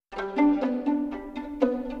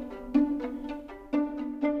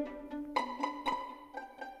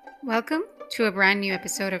Welcome to a brand new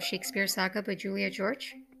episode of Shakespeare Saga by Julia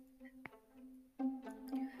George.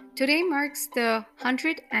 Today marks the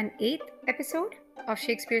 108th episode of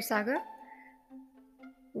Shakespeare Saga.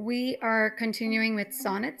 We are continuing with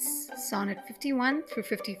sonnets, sonnet 51 through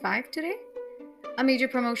 55 today. A major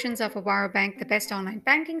promotions of Avaro Bank, the best online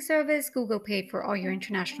banking service, Google Pay for all your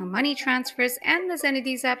international money transfers, and the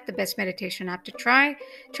Zenidis app, the best meditation app to try.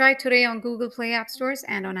 Try today on Google Play App Stores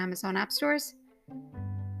and on Amazon App Stores.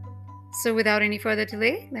 So without any further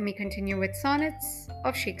delay, let me continue with sonnets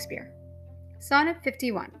of Shakespeare. Sonnet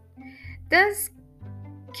 51.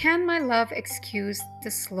 Can my love excuse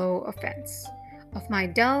the slow offense of my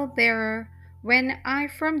dull bearer when I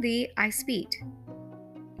from thee I speed?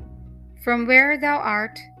 From where thou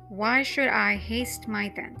art, why should I haste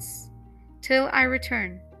my thence? Till I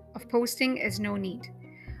return, of posting is no need.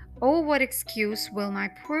 Oh, what excuse will my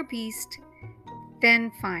poor beast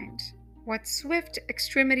then find? What swift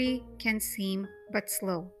extremity can seem but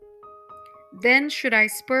slow? Then should I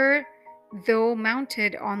spur, though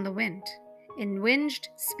mounted on the wind. In winged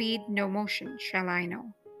speed no motion shall I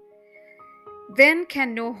know. Then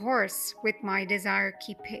can no horse with my desire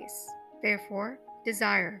keep pace. Therefore,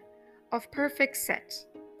 desire, of perfect set,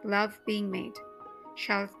 love being made,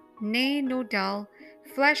 shall nay no dull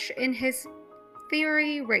flesh in his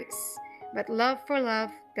fiery race, but love for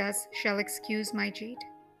love thus shall excuse my jade.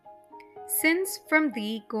 Since from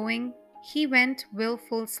thee going he went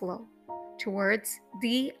wilful slow, towards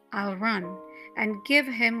thee I'll run, and give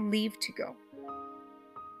him leave to go.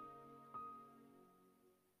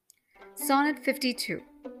 Sonnet 52.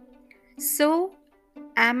 So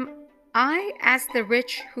am I as the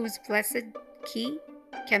rich whose blessed key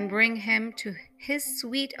can bring him to his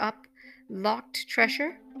sweet up locked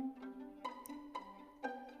treasure,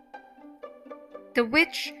 the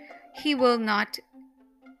which he will not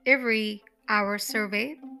every hour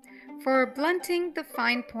survey, for blunting the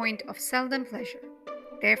fine point of seldom pleasure.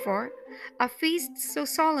 Therefore, a feast so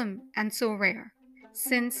solemn and so rare,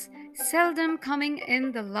 since seldom coming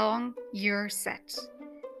in the long year set,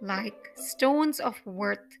 like stones of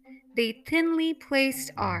worth they thinly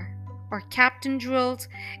placed are, or captain drilled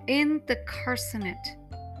in the carcanet,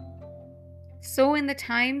 so in the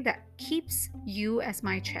time that keeps you as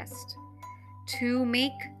my chest, to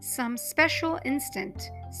make some special instant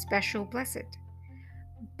special blessed,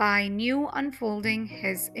 by new unfolding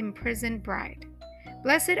his imprisoned bride.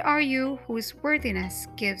 Blessed are you whose worthiness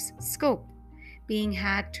gives scope, being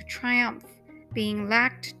had to triumph, being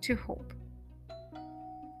lacked to hope.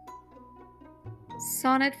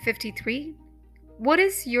 Sonnet 53. What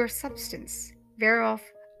is your substance, whereof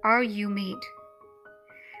are you made?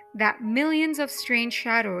 That millions of strange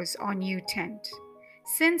shadows on you tend,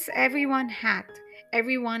 since everyone hath,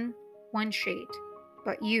 everyone one shade,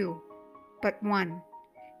 but you, but one,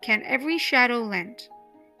 can every shadow lend.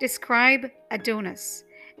 Describe Adonis,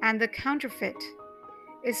 and the counterfeit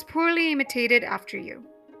is poorly imitated after you.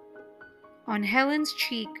 On Helen's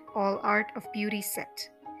cheek all art of beauty set,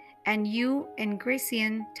 and you in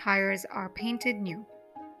Grecian tires are painted new.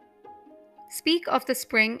 Speak of the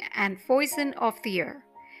spring and foison of the year.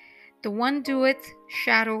 The one doeth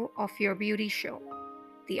shadow of your beauty show,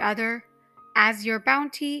 the other as your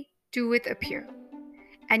bounty doeth appear.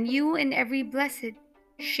 And you in every blessed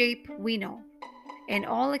shape we know. In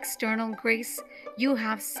all external grace you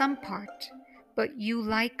have some part, but you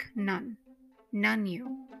like none, none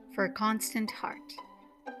you, for a constant heart.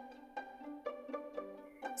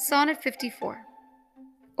 Sonnet 54.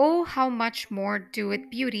 Oh, how much more doeth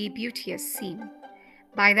beauty beauteous seem,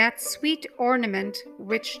 by that sweet ornament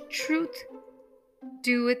which truth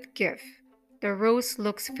doeth give. The rose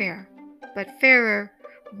looks fair, but fairer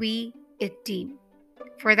we it deem,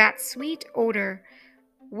 for that sweet odor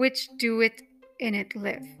which doeth in it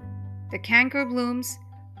live. The canker blooms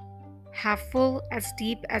have full as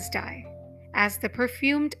deep as dye, as the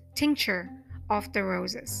perfumed tincture of the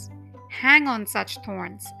roses. Hang on such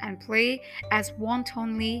thorns, and play as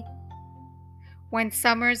wantonly when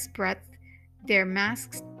summer's breath their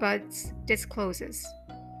masked buds discloses.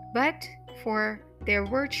 But for their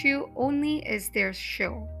virtue only is their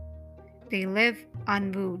show. They live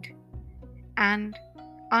unwooed, and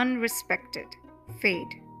unrespected, fade,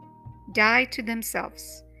 die to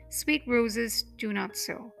themselves. Sweet roses do not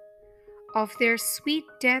so. Of their sweet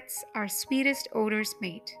deaths are sweetest odors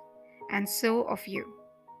made, and so of you,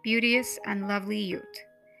 beauteous and lovely youth.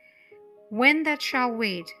 When that shall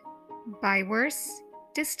wade, by verse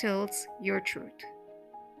distills your truth.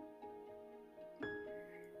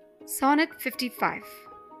 Sonnet 55.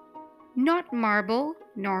 Not marble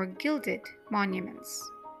nor gilded monuments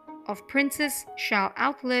of princes shall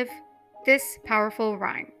outlive this powerful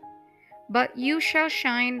rhyme, But you shall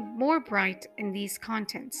shine more bright in these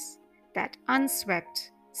contents, that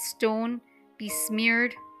unswept stone be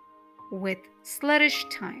smeared with sluggish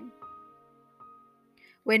time.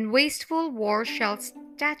 When wasteful war shall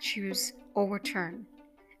statues overturn,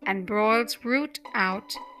 and broils root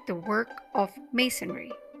out the work of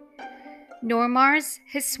masonry, nor Mars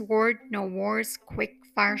his sword, nor war's quick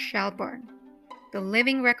fire shall burn the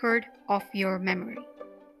living record of your memory.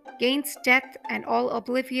 Gainst death and all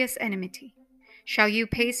oblivious enmity, shall you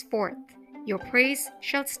pace forth, your praise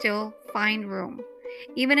shall still find room,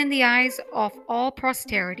 even in the eyes of all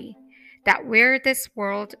posterity that wear this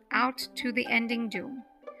world out to the ending doom.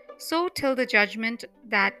 So till the judgment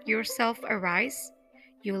that yourself arise,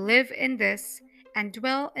 you live in this and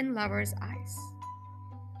dwell in lovers' eyes.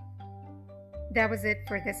 That was it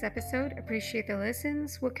for this episode. Appreciate the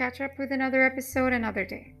listens. We'll catch up with another episode another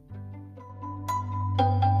day.